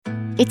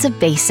It's a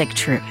basic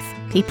truth.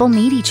 People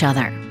need each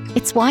other.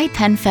 It's why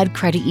PenFed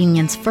Credit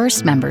Union's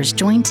first members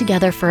joined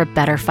together for a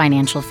better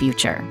financial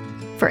future.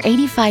 For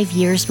 85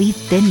 years,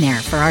 we've been there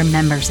for our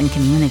members and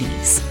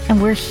communities, and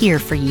we're here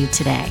for you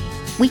today.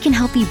 We can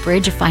help you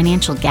bridge a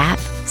financial gap,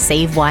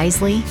 save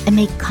wisely, and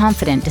make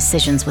confident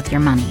decisions with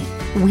your money.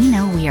 We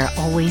know we are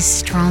always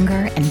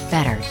stronger and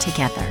better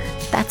together.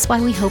 That's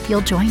why we hope you'll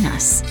join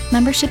us.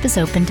 Membership is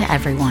open to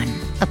everyone.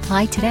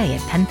 Apply today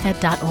at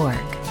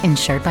penfed.org.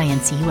 Insured by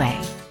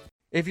NCUA.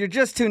 If you're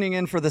just tuning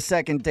in for the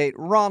second date,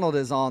 Ronald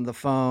is on the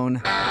phone.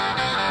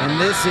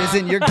 And this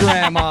isn't your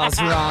grandma's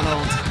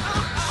Ronald.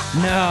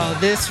 No,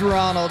 this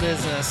Ronald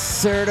is a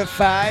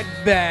certified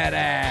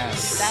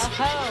badass.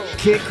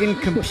 Kicking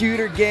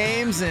computer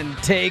games and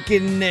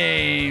taking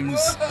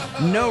names.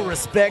 No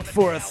respect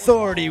for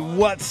authority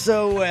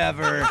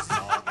whatsoever.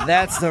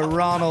 That's the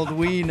Ronald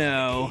we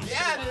know.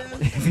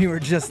 If you were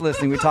just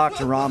listening, we talked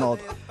to Ronald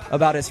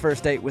about his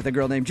first date with a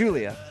girl named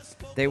Julia.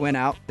 They went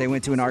out, they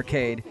went to an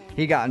arcade.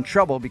 He got in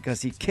trouble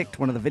because he kicked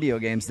one of the video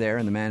games there,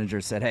 and the manager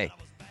said, hey,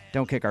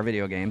 don't kick our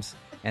video games.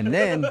 And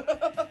then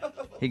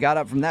he got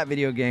up from that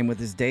video game with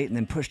his date and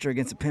then pushed her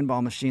against a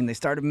pinball machine. They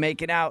started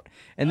making out,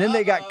 and then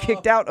they got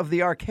kicked out of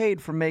the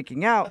arcade for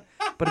making out.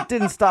 But it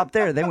didn't stop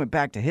there. They went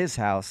back to his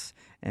house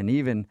and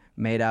even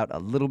made out a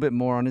little bit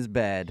more on his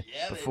bed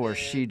before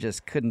she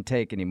just couldn't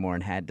take anymore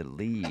and had to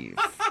leave.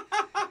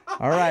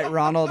 All right,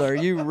 Ronald, are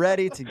you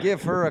ready to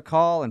give her a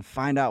call and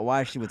find out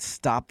why she would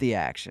stop the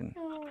action?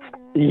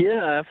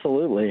 Yeah,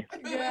 absolutely.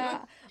 Yeah.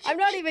 I'm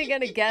not even going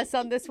to guess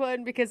on this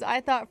one because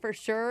I thought for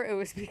sure it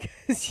was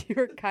because you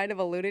were kind of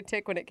a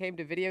lunatic when it came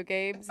to video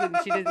games and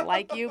she didn't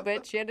like you,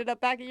 but she ended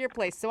up back at your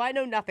place. So I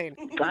know nothing.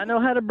 I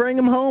know how to bring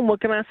him home.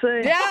 What can I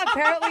say? Yeah,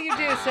 apparently you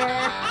do, sir.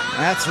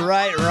 That's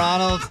right,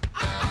 Ronald.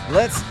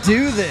 Let's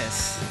do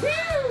this.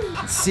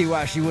 Let's see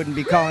why she wouldn't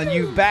be calling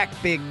you back,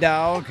 big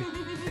dog.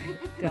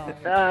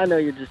 I know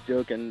you're just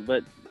joking,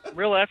 but in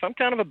real life, I'm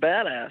kind of a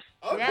badass.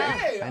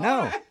 Okay. I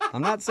know.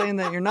 I'm not saying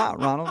that you're not,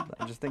 Ronald.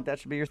 I just think that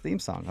should be your theme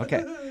song.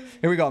 Okay,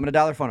 here we go. I'm going to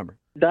dial her phone number.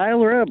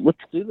 Dial her up. Let's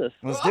do this.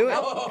 Let's do it.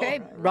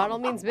 Okay,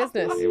 Ronald means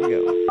business. Here we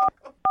go.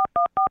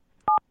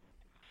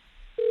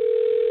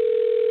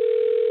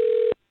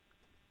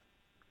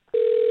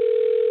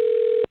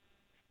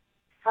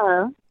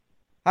 Hello.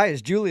 Hi,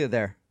 is Julia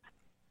there?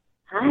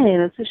 Hi,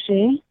 this is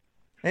she.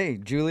 Hey,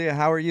 Julia,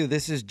 how are you?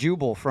 This is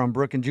Jubal from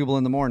Brook and Jubal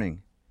in the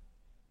Morning.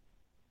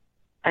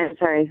 I'm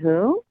sorry,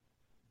 who?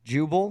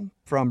 Jubal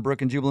from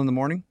Brook and Jubal in the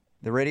Morning,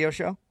 the radio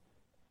show?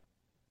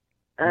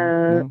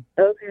 No?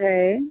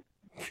 Okay.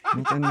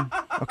 Nothing?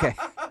 Okay.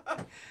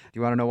 Do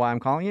you want to know why I'm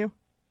calling you?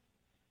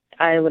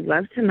 I would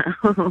love to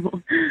know.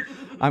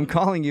 I'm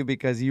calling you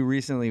because you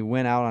recently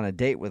went out on a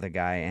date with a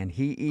guy, and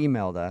he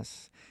emailed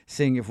us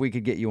seeing if we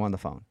could get you on the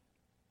phone.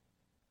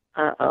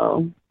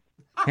 Uh-oh.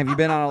 Have you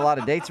been on a lot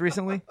of dates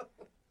recently?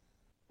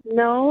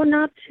 No,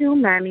 not too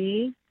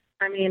many.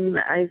 I mean,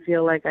 I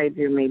feel like I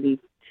do maybe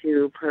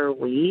 2 per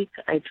week.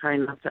 I try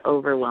not to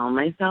overwhelm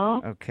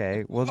myself.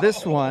 Okay. Well,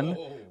 this one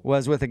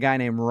was with a guy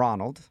named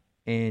Ronald,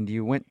 and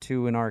you went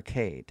to an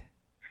arcade.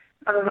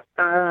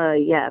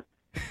 Yes.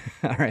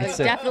 All right. I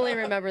So, definitely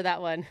remember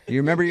that one. you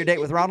remember your date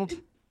with Ronald?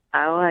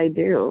 Oh, I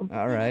do.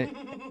 All right.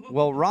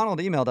 Well, Ronald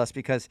emailed us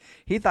because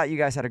he thought you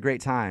guys had a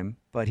great time,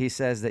 but he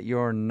says that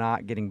you're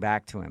not getting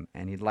back to him,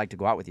 and he'd like to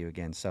go out with you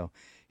again. So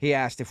he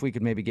asked if we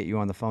could maybe get you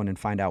on the phone and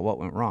find out what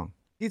went wrong.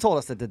 He told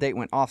us that the date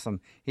went awesome.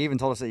 He even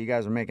told us that you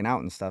guys were making out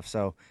and stuff,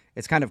 so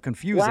it's kind of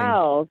confusing.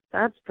 Wow,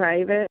 that's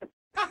private.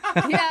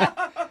 Yeah.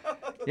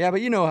 Yeah,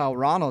 but you know how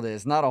Ronald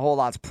is. Not a whole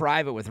lot's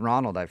private with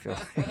Ronald, I feel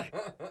like.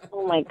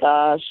 Oh, my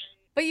gosh.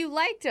 But you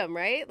liked him,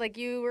 right? Like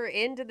you were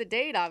into the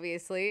date,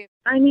 obviously.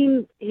 I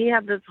mean, he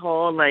had this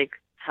whole,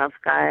 tough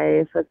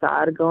guy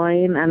facade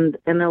going, and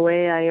in a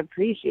way I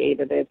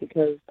appreciated it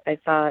because I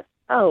thought,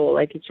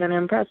 he's trying to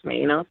impress me,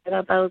 you know? I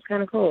thought that was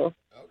kind of cool.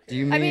 Do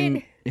you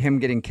mean him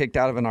getting kicked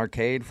out of an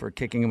arcade for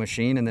kicking a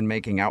machine and then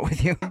making out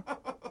with you?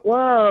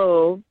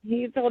 Whoa,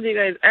 he told you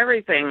guys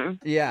everything.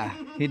 Yeah,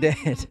 he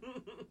did.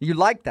 You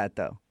liked that,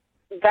 though.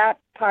 That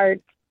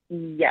part,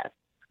 yes.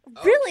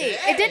 Really?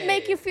 It didn't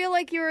make you feel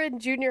like you were in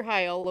junior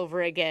high all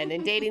over again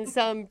and dating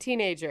some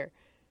teenager?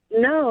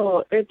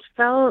 No, it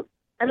felt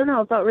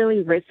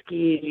really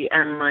risky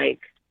and,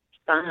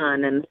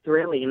 fun and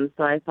thrilling.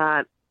 So I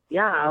thought,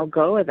 yeah, I'll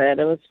go with it.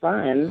 It was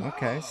fun.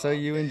 Okay, so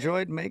you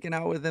enjoyed making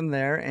out with him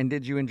there, and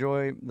did you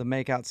enjoy the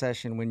makeout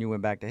session when you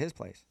went back to his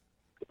place?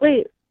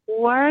 Wait,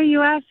 why are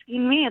you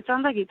asking me? It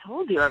sounds like he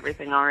told you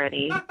everything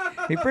already.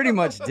 He pretty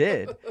much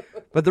did.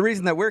 But the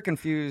reason that we're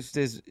confused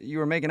is you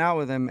were making out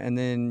with him, and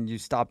then you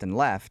stopped and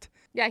left.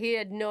 Yeah, he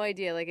had no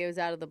idea. Like, it was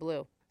out of the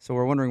blue. So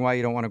we're wondering why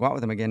you don't want to go out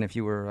with him again if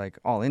you were,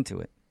 all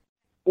into it.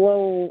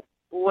 Well,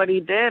 what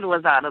he did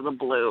was out of the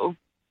blue.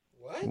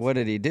 What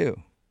did he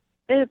do?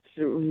 It's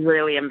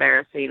really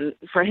embarrassing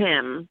for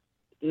him,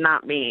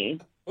 not me.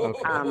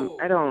 Okay.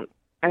 I don't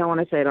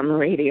want to say it on the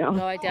radio.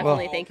 No, I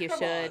definitely think you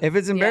should. If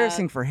it's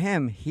embarrassing for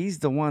him, he's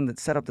the one that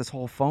set up this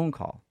whole phone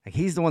call.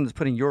 He's the one that's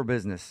putting your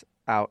business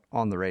out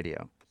on the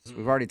radio.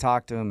 We've already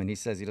talked to him, and he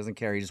says he doesn't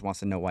care. He just wants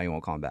to know why you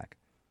won't call him back.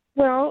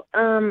 Well,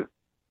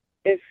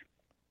 if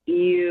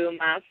you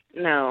must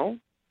know,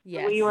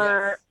 Yes. we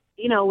were,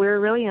 we were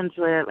really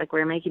into it. Like, we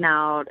were making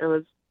out. It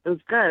was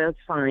good. It was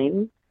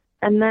fine.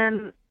 And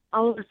then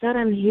all of a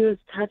sudden, he was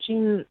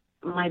touching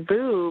my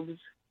boobs,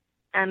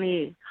 and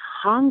he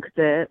honked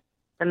it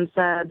and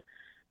said,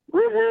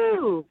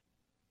 "Woohoo!"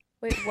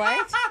 Wait,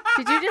 what?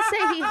 Did you just say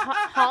he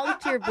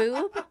honked your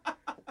boob?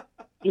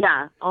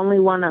 Yeah, only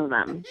one of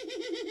them.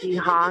 He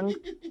honked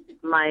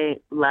my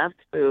left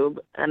boob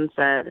and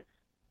said,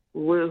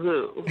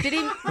 "Woohoo!" Did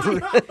he?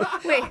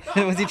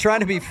 Wait. Was he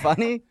trying to be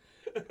funny?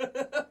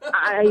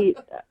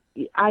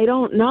 I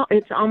don't know.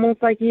 It's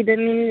almost like he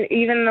didn't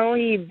even know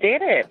he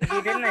did it.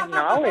 He didn't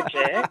acknowledge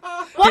it.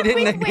 He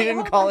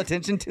didn't call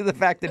attention to the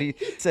fact that he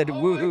said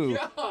woohoo.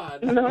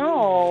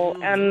 No,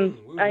 and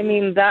I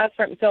mean that's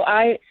so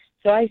I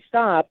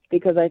stopped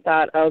because I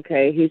thought,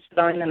 okay, he's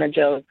throwing in a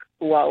joke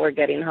while we're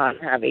getting hot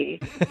and heavy,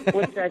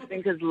 which I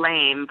think is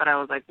lame. But I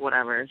was like,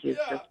 whatever. He's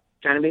just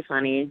trying to be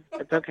funny.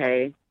 It's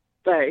okay.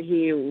 But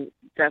he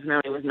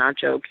definitely was not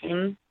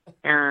joking,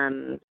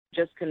 and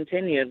just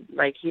continued.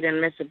 Like, he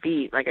didn't miss a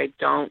beat. Like, I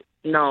don't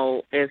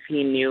know if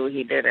he knew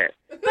he did it.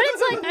 But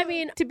it's like, I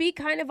mean, to be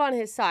kind of on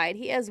his side,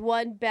 he has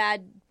one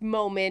bad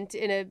moment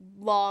in a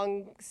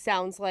long,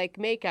 sounds like,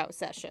 makeout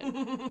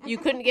session. You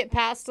couldn't get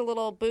past a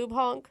little boob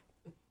honk?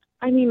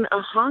 I mean, a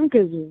honk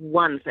is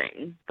one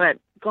thing, but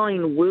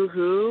going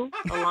woohoo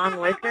along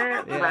with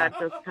it, that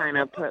just kind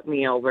of put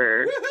me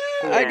over.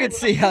 I could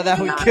see how that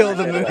would kill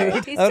the mood.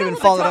 That He's would have been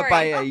followed up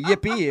by celebratory. a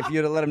yippee if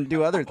you'd have let him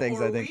do other things,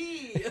 I think.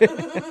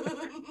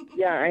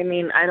 Yeah, I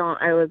mean,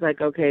 I was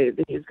like, okay,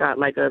 he's got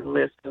like a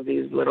list of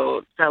these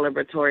little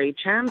celebratory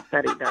chants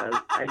that he does.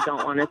 I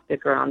don't want to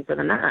stick around for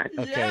the next.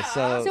 Okay,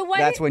 so So why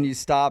that's did- when you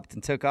stopped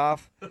and took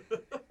off?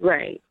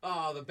 Right.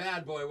 Oh, the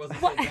bad boy wasn't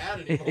so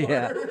bad anymore.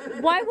 Yeah.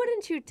 Why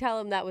wouldn't you tell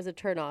him that was a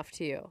turnoff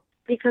to you?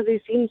 Because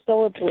he seemed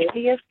so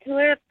oblivious to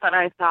it, but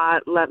I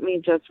thought, let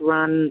me just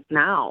run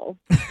now.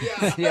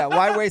 Yeah,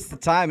 why waste the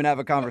time and have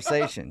a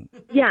conversation?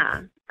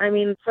 Yeah. I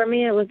mean, for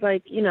me, it was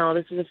like,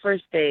 this is the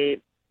first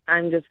date.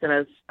 I'm just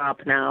going to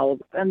stop now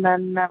and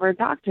then never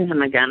talk to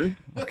him again.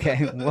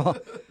 Okay, well,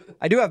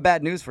 I do have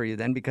bad news for you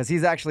then, because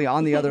he's actually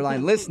on the other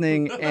line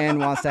listening and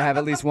wants to have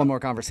at least one more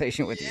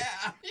conversation with you.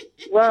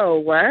 Whoa,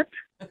 what?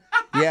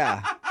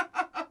 Yeah.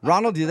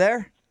 Ronald, you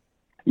there?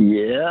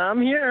 Yeah,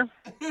 I'm here.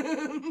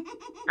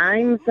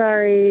 I'm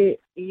sorry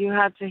you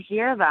had to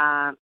hear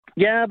that.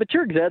 Yeah, but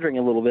you're exaggerating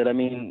a little bit. I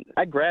mean,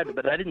 I grabbed it,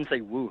 but I didn't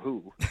say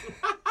woo-hoo.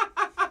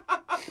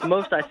 The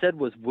most I said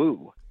was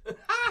woo.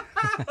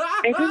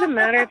 It doesn't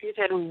matter if you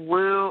said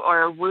woo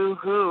or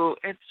woo-hoo.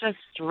 It's just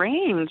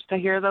strange to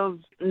hear those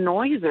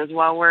noises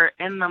while we're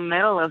in the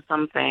middle of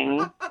something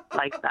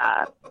like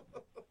that.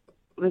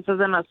 This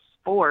isn't a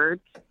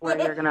sport where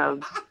you're going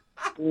to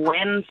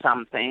win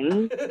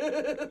something.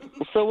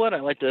 So what? I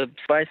like to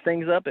spice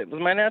things up. It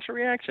was my natural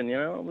reaction,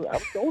 I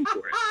was going for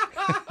it.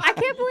 I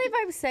can't believe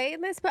I'm saying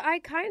this, but I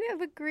kind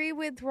of agree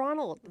with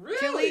Ronald. Really?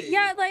 Julie,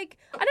 yeah, like,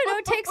 I don't know,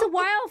 it takes a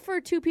while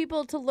for two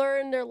people to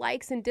learn their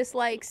likes and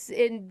dislikes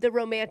in the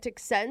romantic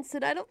sense,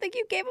 and I don't think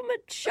you gave him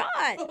a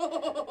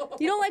shot.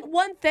 You don't like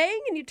one thing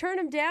and you turn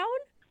him down?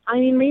 I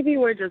mean, maybe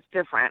we're just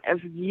different.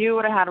 If you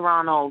would have had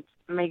Ronald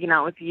making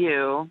out with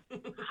you,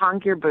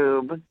 honk your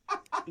boob,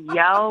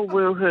 yell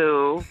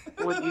woohoo,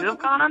 would you have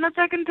gone on a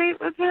second date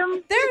with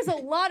him? There's a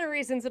lot of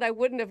reasons that I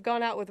wouldn't have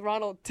gone out with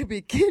Ronald to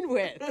begin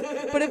with.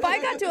 But if I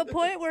got to a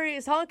point where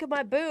he's honking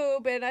my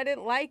boob and I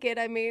didn't like it,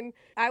 I mean,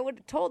 I would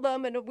have told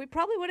him and we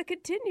probably would have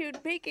continued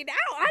making out.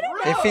 I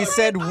don't know. If he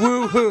said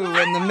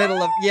woohoo in the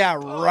middle of, yeah,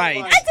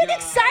 right. That's an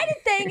excited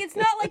thing. It's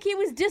not like he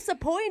was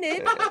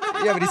disappointed.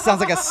 Yeah, but he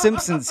sounds like a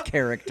Simpsons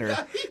character.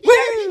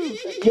 Woo!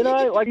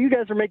 Like you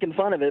guys were making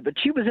fun of it, but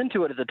she was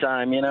into it at the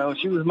time,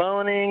 She was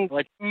moaning,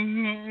 like,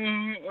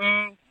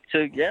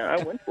 So, yeah,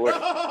 I went for it.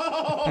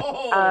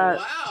 Oh,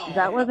 wow.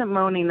 That wasn't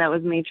moaning. That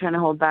was me trying to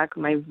hold back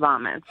my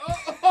vomit.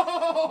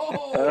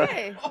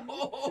 Okay.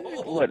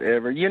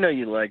 Whatever. You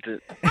liked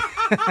it.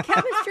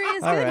 Chemistry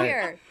is All good right.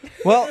 here.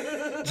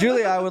 Well,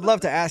 Julia, I would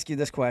love to ask you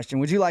this question.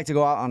 Would you like to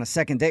go out on a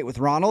second date with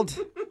Ronald?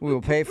 We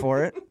will pay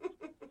for it.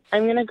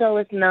 I'm going to go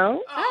with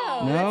no.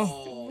 Oh,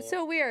 No? that's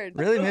so weird.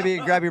 Really? Maybe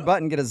you grab your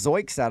butt and get a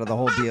Zoiks out of the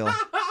whole deal.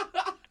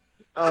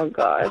 Oh,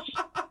 gosh.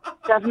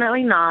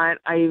 Definitely not.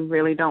 I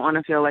really don't want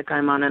to feel like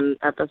I'm on an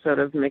episode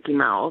of Mickey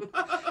Mouse.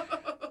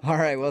 All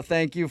right. Well,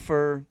 thank you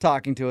for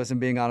talking to us and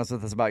being honest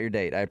with us about your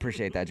date. I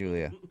appreciate that,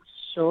 Julia.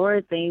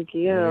 Sure, thank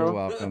you. You're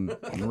welcome.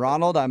 And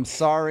Ronald, I'm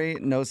sorry.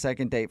 No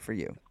second date for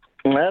you.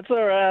 That's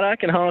all right. I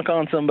can honk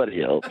on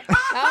somebody else.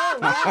 Oh,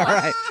 wow. All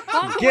right.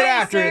 Honk Get away,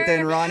 after it sir.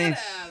 then, Ronnie.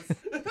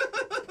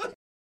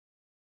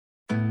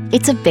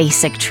 It's a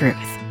basic truth.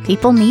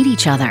 People need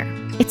each other.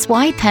 It's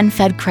why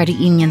PenFed Credit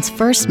Union's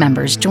first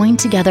members joined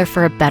together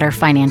for a better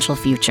financial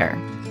future.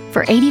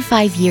 For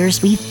 85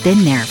 years, we've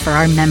been there for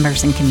our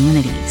members and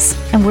communities,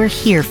 and we're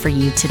here for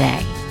you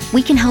today.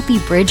 We can help you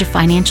bridge a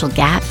financial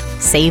gap,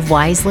 save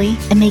wisely,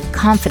 and make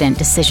confident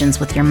decisions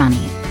with your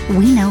money.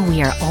 We know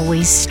we are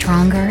always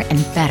stronger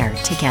and better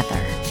together.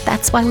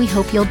 That's why we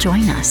hope you'll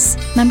join us.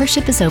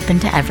 Membership is open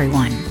to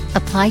everyone.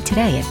 Apply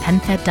today at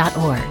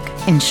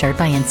penfed.org. Insured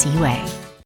by NCUA.